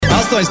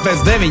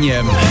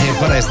8:09 ir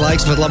pareizs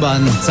laiks, bet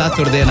labāk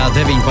ceturtdienā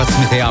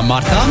 19.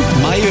 martā.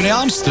 Maija un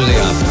Jānis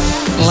studijā.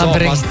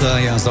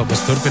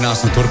 Zoopasta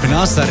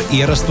turpinās ar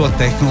ierasto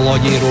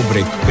tehnoloģiju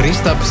rubriku.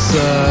 Kristaps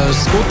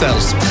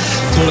Skutels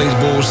tūlīt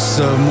būs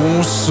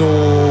mūsu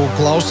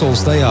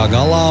klausulas tajā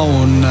galā,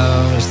 un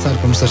es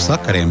ceru, ka mums ar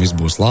sakariem viss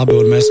būs labi,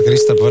 un mēs ar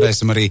Kristapu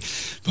varēsim arī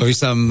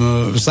pavisam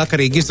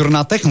sakarīgi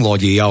izrunāt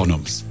tehnoloģiju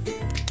jaunumus.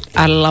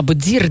 Ar labu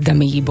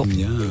dzirdamību.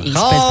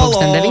 Pēc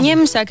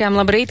 9:00 sākām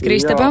labrīt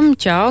Kristapam.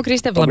 Čau,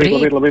 Kristap,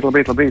 labrīt.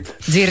 Labrīt.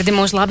 Dzirdi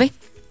mūs labi?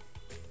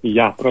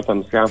 Jā,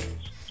 protams, jā.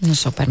 Nu,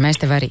 super, mēs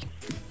tev arī.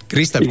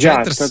 Kristap,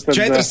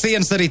 četras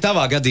sienas arī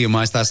tavā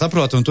gadījumā, es tā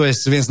saprotu, un tu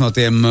esi viens no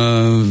tiem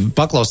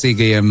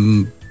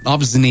paklausīgajiem,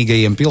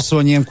 apzinīgajiem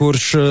pilsoņiem,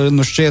 kurš,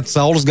 šķiet,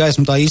 saules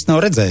gaismu tā īsti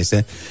nav redzējis,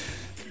 ja?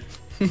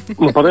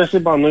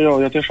 Patiesībā,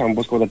 jau tiešām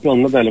būs kaut kāda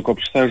pilna nedēļa,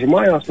 kopš sēžu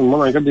mājās, un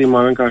manā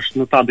gadījumā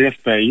vienkārši tāda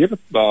iespēja ir.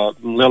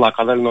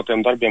 Lielākā daļa no tiem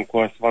darbiem,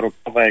 ko es varu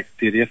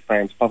paveikt, ir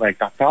iespējams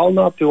paveikt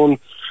attālināti, un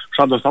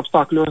šādos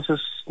apstākļos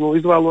es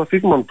izvēlos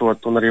izmantot,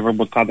 un arī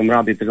varbūt kādam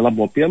rādīt arī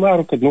labo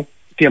piemēru, kad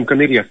tiem,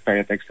 kam ir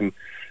iespēja, teiksim,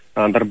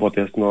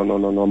 darboties no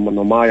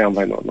mājām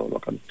vai no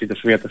kādas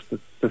citas vietas,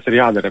 tas ir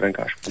jādara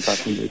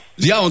vienkārši.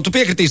 Jā, un tu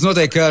piekritīsi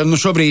noteikti, ka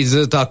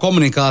šobrīd tā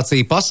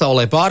komunikācija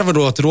pasaulē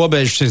pārvarot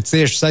robežas ir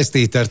cieši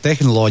saistīta ar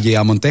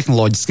tehnoloģijām un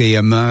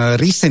tehnoloģiskajiem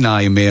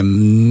risinājumiem.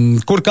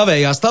 Kur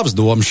kavējās tavas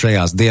domas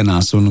šajās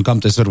dienās, un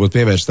kam tas varbūt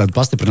pievērš tādu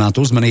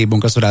pastiprinātu uzmanību,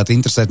 un kas varētu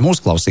interesēt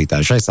mūsu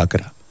klausītāju šai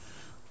sakarā?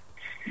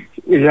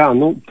 Jā,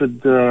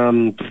 tad,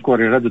 ko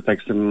arī redzu,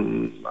 teiksim,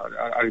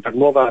 arī tā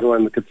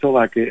novērojami, ka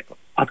cilvēki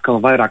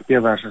atkal vairāk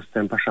pievēršas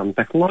tiem pašām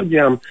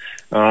tehnoloģijām.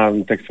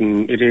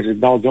 Teiksim, ir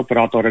daudz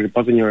operatori arī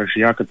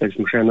paziņojuši, ka,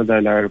 teiksim, šajā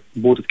nedēļā ir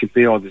būtiski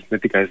pieaudzis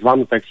ne tikai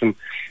zvanu, teiksim,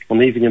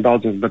 un īziņa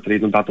daudzums, bet arī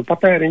datu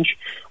patēriņš.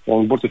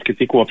 Un būtiski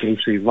tikko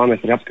pirms šīs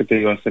zvanas arī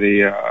apskatījos arī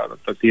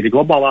tīri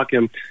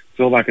globālākiem.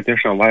 Cilvēki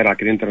tiešām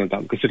vairāk ir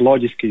internetā, kas ir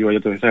loģiski, jo, ja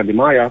tu sēdi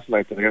mājās,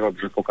 vai tu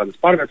ierobežo kaut kādas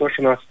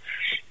pārvietošanās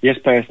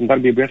iespējas un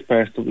darbību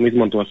iespējas, tu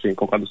izmantosi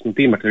kaut kādus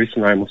tīmekļa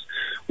risinājumus.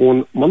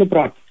 Un,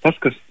 manuprāt, tas,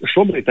 kas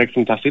šobrīd,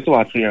 teiksim, tā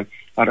situācija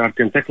ar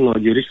tiem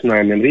tehnoloģiju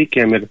risinājumiem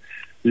rīkiem ir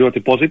ļoti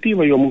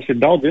pozitīva, jo mums ir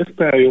daudz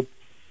iespēju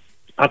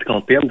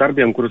atkal tiem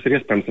darbiem, kurus ir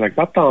iespējams veikt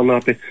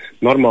attālināti,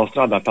 normāli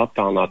strādāt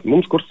attālināti.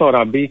 Mums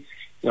kursorā bija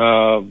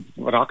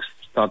raksts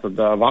tātad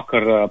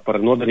vakar par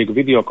noderīgu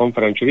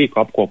videokonferenču rīku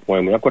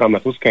apkopojumu, kurā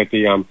mēs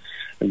uzskaitījām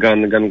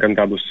gan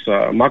kādus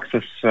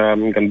maksas,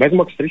 gan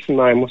bezmaksas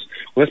risinājumus,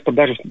 un es pat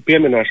dažus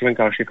pieminēšu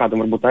vienkārši, ja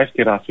kādam varbūt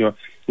aizķirās, jo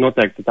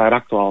noteikti tā ir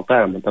aktuāla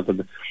tēma.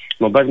 Tātad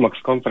no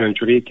bezmaksas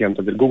konferenču rīkiem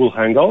tad ir Google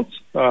Hangouts,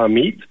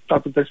 Meet,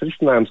 tātad tas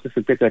risinājums, kas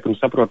ir pietiekami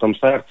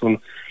saprotams ērts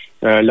un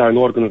ļauj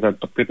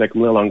norganizēt pat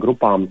pietiekami lielām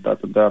grupām,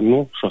 tātad,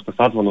 šos tas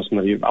sazvanus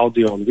un arī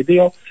audio un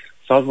video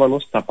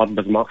sazvanus, tāpat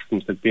bez maksas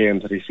mums ir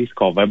pieejams arī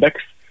Cisco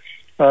Webex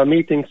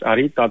meetings,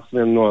 arī tāds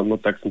vien no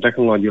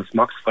tehnoloģijas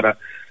maksas var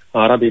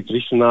radīt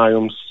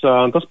risinājums.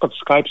 Tas pats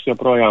Skype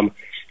joprojām,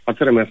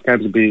 atceramies,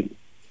 Skype bija,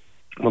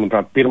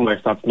 manuprāt,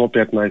 pirmais tāds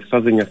nopietnais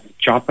saziņas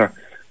čata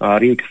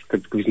rīks,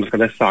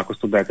 kad es sāku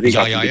studēt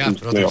Rīgā, jau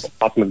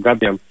 11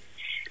 gadiem.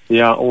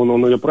 Jā, un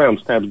joprojām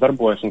Skype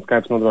darbojas, un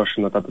Skype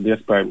nodrošina tātad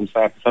iespēju mums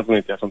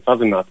sazvanīties un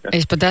sazināties.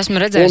 Es pat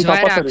esmu redzējis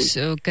vairākus,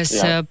 kas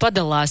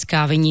padalās,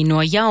 kā viņi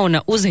no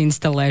jauna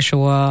uzinstalē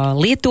šo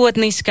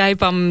lietotni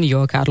Skype'am,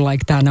 jo kādu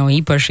laiku tā nav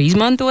īpaši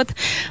izmantot,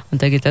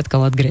 un tagad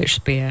atkal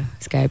atgriežas pie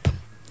Skype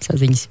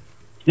saziņas.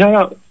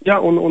 Jā,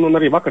 un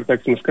arī vakar,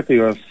 teiksim,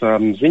 skatījos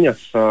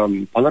ziņas,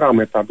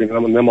 panorāmā tā bija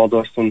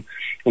nemaldos, un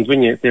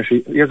viņi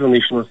tieši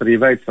iezvanīšanos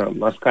arī veica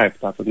ar Skype,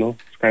 tātad,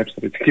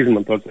 Skype arī tika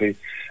izmantots arī,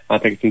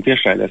 teiksim,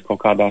 tiešraidēs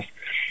kaut kādās.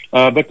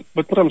 Bet,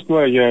 protams,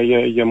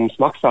 ja mums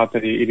maksāt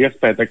arī ir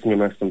iespēja, teiksim, ja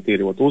mēs esam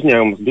tīri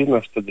uzņēmums,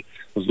 biznes, tad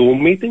Zoom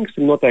meetings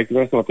ir noteikti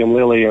viens no tiem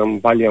lielajiem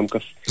vaļiem,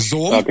 kas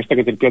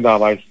tagad ir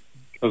piedāvājis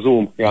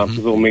Zoom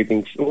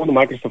meetings un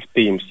Microsoft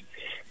Teams.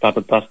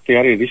 Tātad tie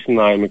arī ir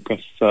risinājumi, kas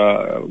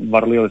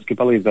var lieliski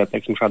palīdzēt,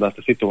 teiksim, šādās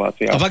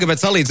situācijās.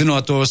 Bet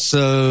salīdzinot tos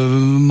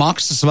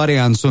maksas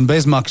variants un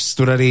bezmaksas,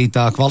 tur arī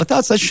tā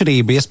kvalitātes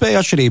atšķirība,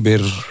 iespēja atšķirība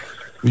ir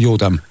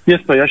jūtama?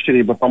 Iespēja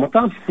atšķirība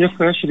pamatā.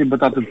 Iespēja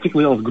atšķirība tātad,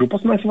 cik lielas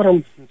grupas mēs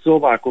varam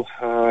cilvēku.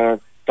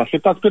 Tas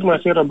ir tāds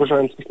pirmais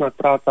ierobežojums, kas nāk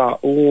prātā,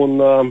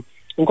 un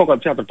kaut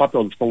kādas jātur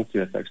papildus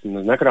funkcijas,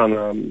 teiksim,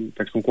 ekrāna,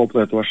 teiksim,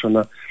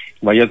 koplietošana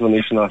vai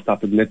iezvanīšanās,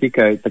 tātad ne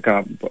tikai tā kā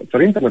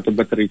caur internetu,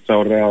 bet arī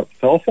caur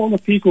telefona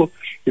tīklu,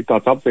 ir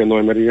tāds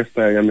apvienojumi arī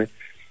iespējami.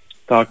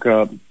 Tā ka,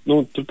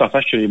 tur tās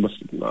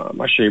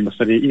atšķirības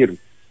arī ir.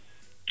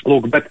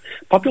 Lūk, bet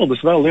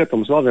papildus vēl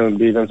lietums,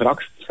 bija viens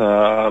raksts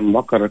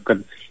vakar,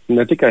 kad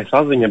ne tikai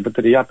saziņa, bet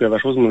arī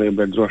jāpievērš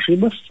uzmanībai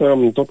drošības,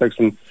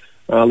 teiksim,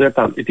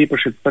 lietām, ir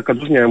īpaši, kad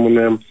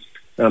uzņēmumiem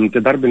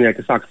tie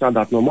darbinieki sāk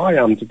strādāt no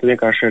mājām, tad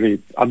vienkārši arī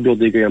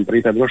atbildīgajiem par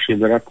IT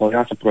drošību ir atkal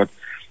jāsaprot,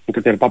 ka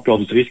tie ir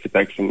papildus riski,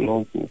 teiksim,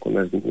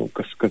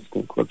 kas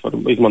var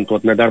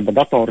izmantot ne darba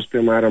datorus,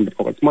 piemēram, bet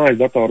kaut kāds mājas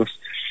datorus.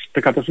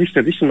 Tā kā tas viss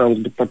ir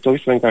risinājums, bet par to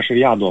visu vienkārši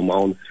ir jādomā.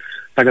 Un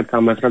tagad, kā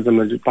mēs redzam,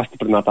 ir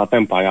pastiprinātā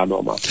tempā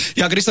jādomā.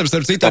 Jā, Kristaps,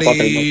 starp citu,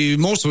 arī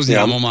mūsu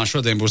uzņēmumā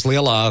šodien būs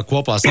lielā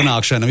kopā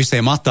sanākšana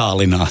visiem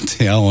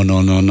attālināti, ja,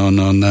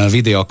 un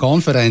video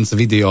konference,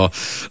 video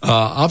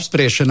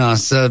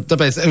apspriešanās.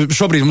 Tāpēc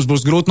šobrīd mums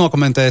būs grūti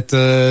nokomentēt,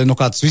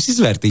 kā tas viss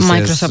izvērtīsies.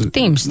 Microsoft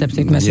Teams, starp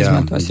citu, mēs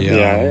izmantosim.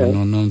 Jā.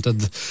 Un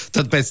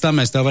tad pēc tam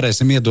mēs tev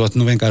varēsim iedot,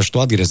 vienkārši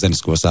to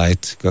atgriezenisko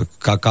saiti,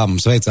 kā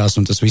mums veicās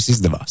un tas viss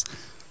izdevās.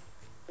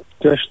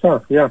 Tieši tā,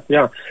 jā.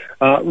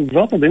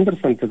 Vēl tāda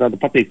interesanta, tāda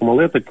patīkama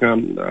lieta, ka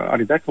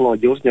arī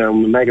tehnoloģiju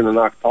uzņēmumi mēģina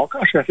nākt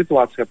talkā šajā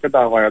situācijā,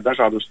 piedāvājot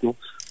dažādus,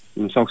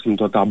 sauksim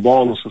to tā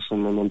bonusus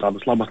un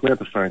tādas labas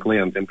lietas saviem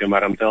klientiem.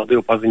 Piemēram,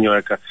 TL2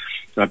 paziņoja,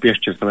 ka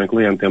piešķir saviem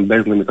klientiem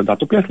bezlimita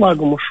datu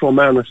pieslēgumu šo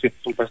mēnesi,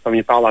 un pēc tam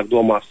viņi tālāk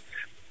domās.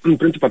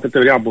 Principā, te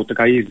tev jābūt tā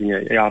kā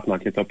īziņai,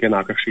 jāatnāk, ja tev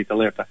pienākas šī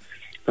lieta,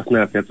 kas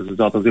neatiecas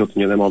uz zelta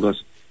ziltiņu, ja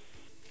nemaldos.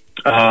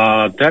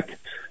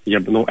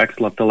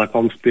 Eksla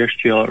telekoms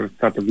piešķīra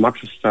tātad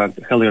maksas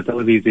Helio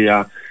televīzijā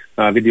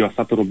video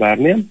saturu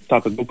bērniem.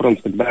 Tātad,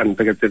 protams, ka bērni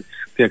tagad ir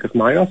tie, kas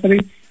mājās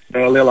arī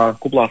lielā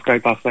kuplā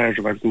skaitā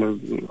sēž vai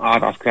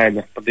ārā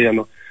skraida pa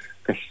dienu,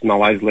 kas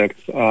nav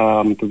aizliegts.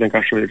 Tad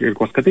vienkārši ir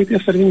ko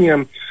skatīties ar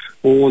viņiem.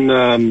 Un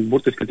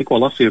burtiski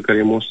tikko lasīju, ka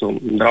arī mūsu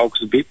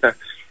draugs Bite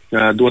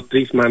dot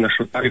 3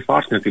 mēnešu tarifu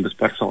ārstniecības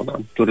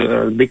personām. Tur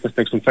Bites,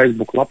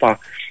 Facebook lapā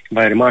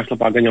vai arī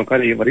mājaslapā gan jau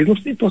arī var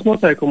izlasīt tos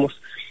noteikumus.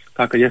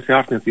 Tā ka, ja esi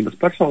ārstniecības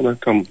persona,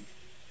 kam,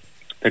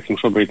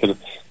 šobrīd ir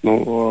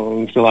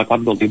cilvēku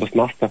atbildības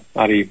nasta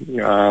arī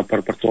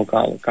par to,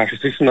 kā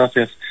šis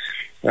izcināsies,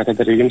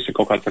 tad arī jums ir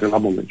kaut kāds arī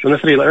labumiņš. Un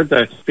es arī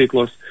redzēju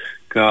tīklos,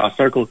 ka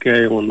Circle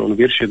K un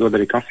viršie dod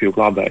arī kafiju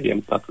glābējiem.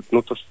 Tātad,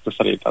 tas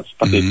arī tāds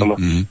patīkama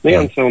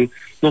nianse.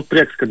 Un,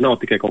 prieks, ka nav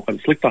tikai kaut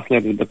kādas sliktās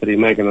lietas, bet arī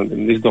mēģina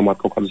izdomāt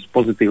kaut kādus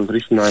pozitīvus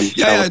risinājumus.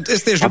 Jā,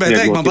 es tieši gribēju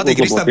teikt, man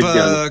patīk, Kristap,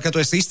 ka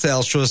tu esi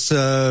izcēlis šos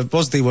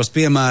pozitīvos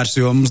piemērus,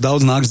 jo mums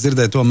daudz nāks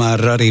dzirdēt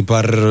tomēr arī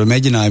par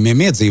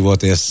mēģinājumiem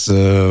iedzīvoties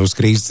uz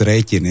krīzes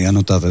rēķini. Ja?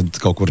 Tātad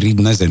kaut kur,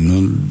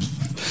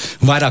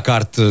 vairāk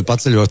kārt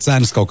paceļot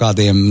cenas kaut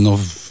kādiem,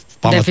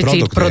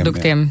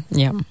 pamatproduktiem.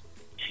 Jā.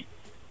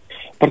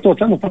 Par to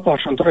cenu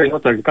paklāšanu tur arī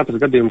noteikti katrs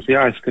gadījums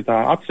jāizskatā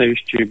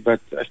atsevišķi,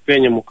 bet es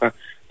pieņemu, ka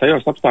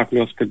tajos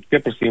apstākļos, kad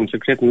pieprasījums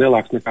ir krietni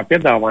lielāks nekā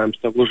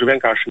piedāvājums, tad gluži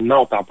vienkārši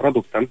nav tā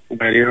produkta,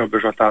 vai ir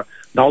ierobežotā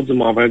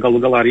daudzumā, vai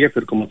galu galā arī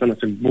iepirkuma cenas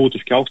ir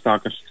būtiski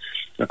augstākas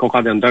kaut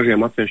kādiem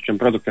dažiem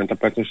atsevišķiem produktiem.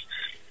 Tāpēc es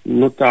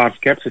tā ar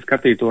skepsi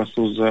skatītos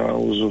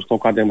uz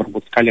kaut kādiem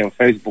varbūt skaļiem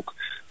Facebook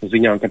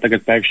ziņām, ka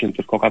tagad pēkšņi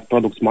tur kaut kāds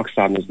produkts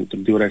maksā, tur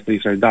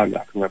 2-3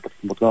 dārgāk, vai pat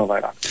būtu vēl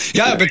vairāk.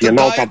 Jā, bet ja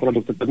nav tā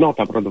produkta, tad nav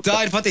tā produkta.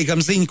 Tā ir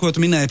patīkama ziņa, ko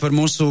tu minēji par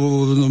mūsu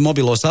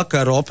mobilo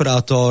sakaru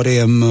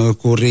operatoriem,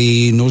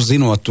 kuri,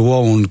 zinot to,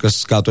 un kas,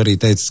 kā tu arī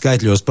teici,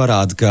 skaitļos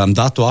parāda, ka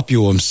datu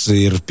apjoms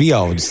ir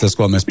pieaudzis, tas,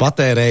 ko mēs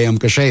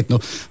patērējam, ka šeit,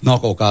 nav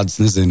kaut kādas,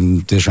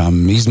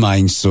 tiešām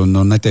izmaiņas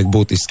un netiek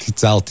būtiski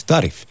celti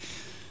tarifi.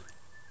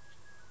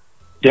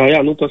 Jā,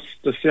 tas,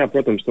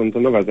 protams, to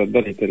nevajadzētu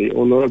darīt arī.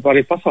 Un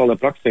arī pasaulē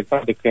praksē ir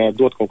tāda, ka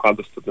dot kaut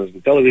kādus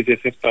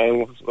televīzijas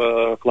iespējumus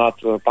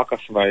klāt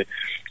pakas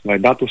vai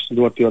datus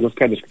dot, jo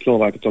skaidrs, ka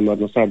cilvēki tomēr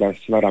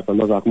sēdās vairāk vai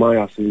mazāk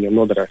mājās un viņiem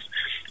noderēs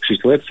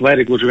šīs lietas, vai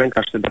arī gluži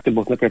vienkārši dati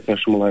būs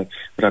nepieciešami, lai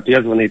varētu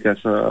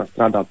iezvanīties,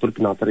 strādāt,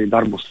 turpināt arī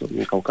darbus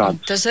kaut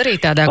kādus. Tas arī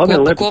tādā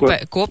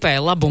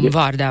kopēja labuma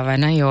vārdā, vai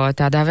ne? Jo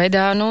tādā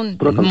veidā,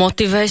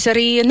 motivēs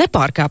arī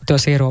nepārkāpt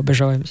tos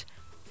ierobežojumus.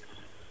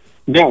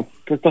 Jā,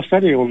 tas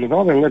arī, un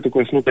vēl viena lieta,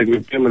 ko es noteikti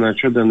gribu pieminēt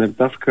šodien, ir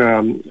tas,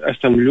 ka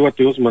esam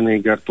ļoti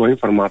uzmanīgi ar to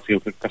informāciju,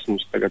 kas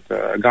mums tagad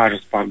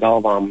gāžas pār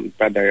galvām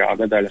pēdējā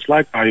nedēļas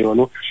laikā,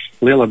 jo,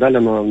 liela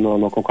daļa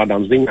no kaut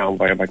kādām ziņām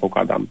vai kaut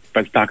kādām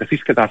pēc tā, kas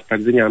izskatās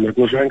pēc ziņām, ir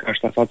gluži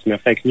vienkārši tā saucamie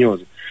fake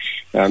news.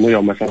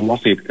 Jau mēs varam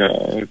lasīt, ka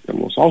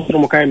mūsu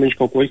austrumu kaimiņš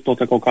kaut ko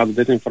izplatē, kaut kādu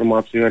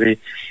dezinformāciju arī,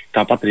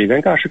 tāpat arī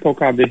vienkārši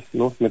kaut kādi,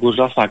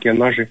 negluži asākie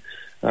naži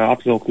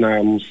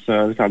apvilknējums,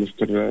 visādas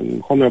tur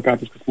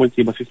homeopātiskas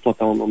muļķības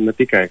izplatā un ne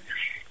tikai.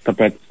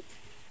 Tāpēc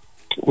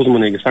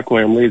uzmanīgi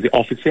sakojam līdzi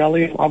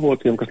oficiālajiem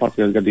avotiem, kas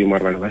Latvijas gadījumā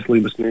ir vai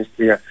veselības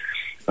ministrija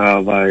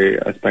vai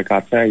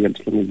SPKC, jeb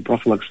slimību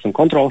profilakses un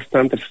kontrolas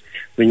centrs.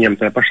 Viņiem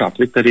tajā pašā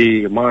Twitterī,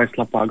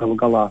 mājaslapā galu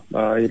galā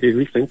ir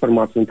visa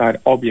informācija, un tā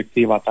ir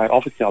objektīvā, tā ir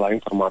oficiālā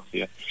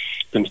informācija.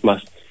 Pirms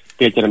mēs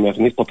pieķeramies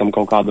un izplatam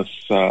kaut kādas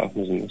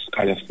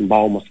skaļas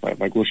baumas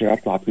vai gluži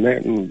atklāti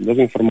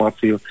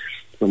dezinformāciju.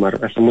 Tomēr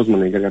esam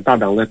uzmanīgi arī ar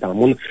tādām lietām.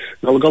 Un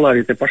galu galā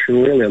arī tie paši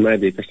lielie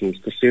mēdī, kas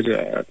ir,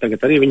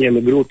 tagad arī viņiem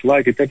ir grūti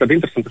laiki. Te tāda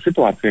interesanta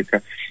situācija, ka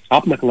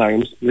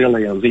apmeklējums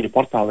lielajiem ziņu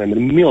portāliem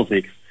ir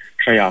milzīgs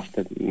šajās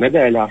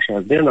nedēļās,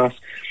 šajās dienās.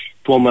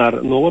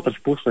 Tomēr no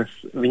otras puses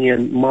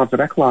viņiem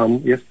māca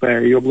reklāmu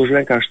iespēju, jo gluži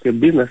vienkārši tie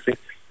biznesi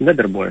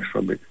nedarbojas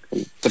šobrīd.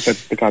 Tāpēc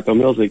tā kā tev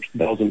milzīgs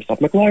daudzums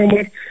apmeklējumu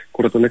ir,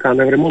 kuru tu nekā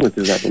nevari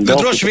monetizēt.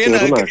 Droši vien,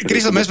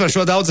 Kristap, mēs par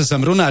šo daudz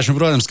esam runājuši, un,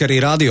 protams, ka arī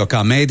radio kā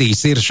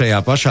mēdījis ir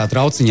šajā pašā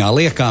trauciņā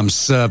liekams.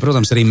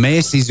 Protams, arī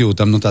mēs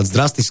izjūtam tādas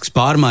drastiskas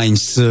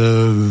pārmaiņas.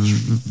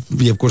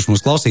 Jebkurš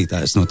mūsu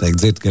klausītājs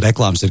noteikti dzird, ka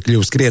reklāmas ir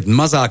kļuvusi krietni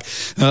mazāk,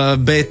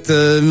 bet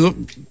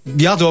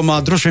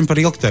jādomā droši vien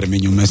par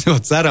ilgtermiņu. Mēs jau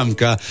ceram,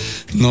 ka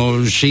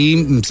šī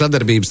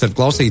sadarbības starp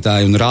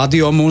klausītāju un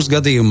radio mūsu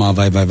gadījumā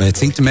vai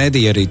citi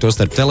mēdīji, arī to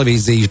starp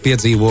televīziju,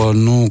 piedzīvo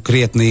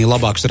krietni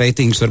labākus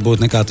reitingus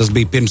varbūt nekā tas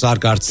bija pirms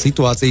ārkārtas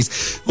situācijas,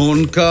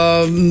 un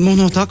ka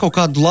no tā kaut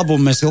kādu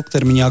labumu mēs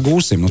ilgtermiņā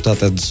gūsim,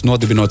 tātad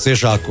nodibinot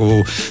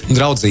ciešāku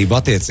draudzību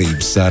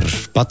attiecības ar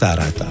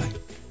patērētāju.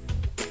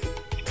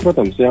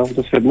 Protams, jā,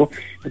 tas ir,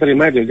 bet arī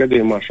mēdīju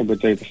gadījumā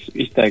šobrīd ir tas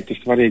izteikti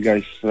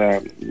svarīgais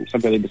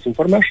sabiedrības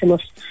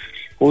informēšanas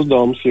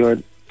uzdevums, jo,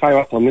 kā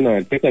jau atkal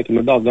minēju,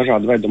 pieteikumi ir daudz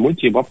dažādu veidu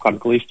muļķību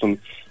apkārt klīst, un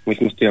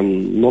vismaz tiem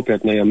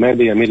nopietnajiem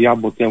mēdījiem ir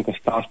jābūt tiem, kas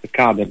stāsta,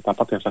 kāda ir tā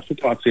patiesā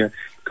situācija,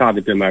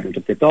 kādi, piemēram,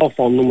 tie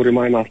telefonu numuri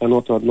mainās, lai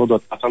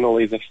nodot tās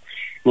analīzes.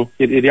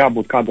 Ir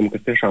jābūt kādam,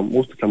 kas tiešām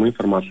uzticamu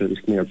informāciju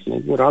sniedz.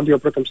 Radio,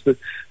 protams, ir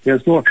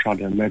viens no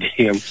šādiem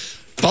mēdījiem.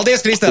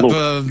 Paldies, Kristap!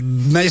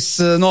 Mēs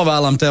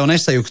novēlam tev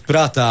nesajukt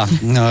prātā,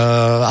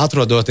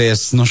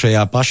 atrodoties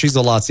šajā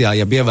pašizolācijā,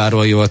 ja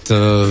ievērojot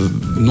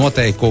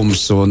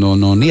noteikumus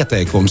un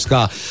ieteikumus,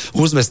 kā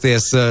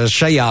uzvesties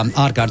šajā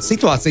ārkārtas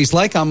situācijas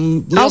laikā.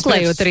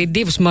 Auklējot arī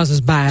divus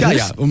mazus bērnus.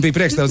 Jā, un bija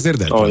prieks tev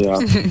dzirdēt.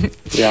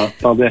 Jā,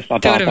 paldies.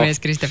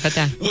 Turamies, Kristap,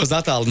 atā. Uz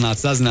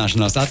attālinātu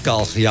sazināšanos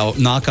atkal jau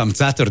nākam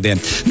ceturtdien.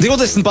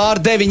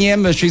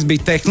 20:09, šis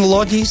bija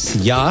tehnoloģijas,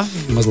 jā,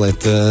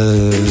 mazliet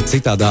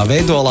citādā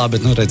veidolā,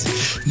 bet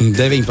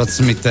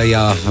 19.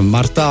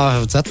 martā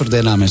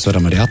ceturtdienā mēs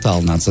varam arī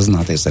attālināt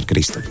sazināties ar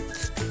Kristapu.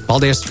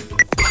 Paldies!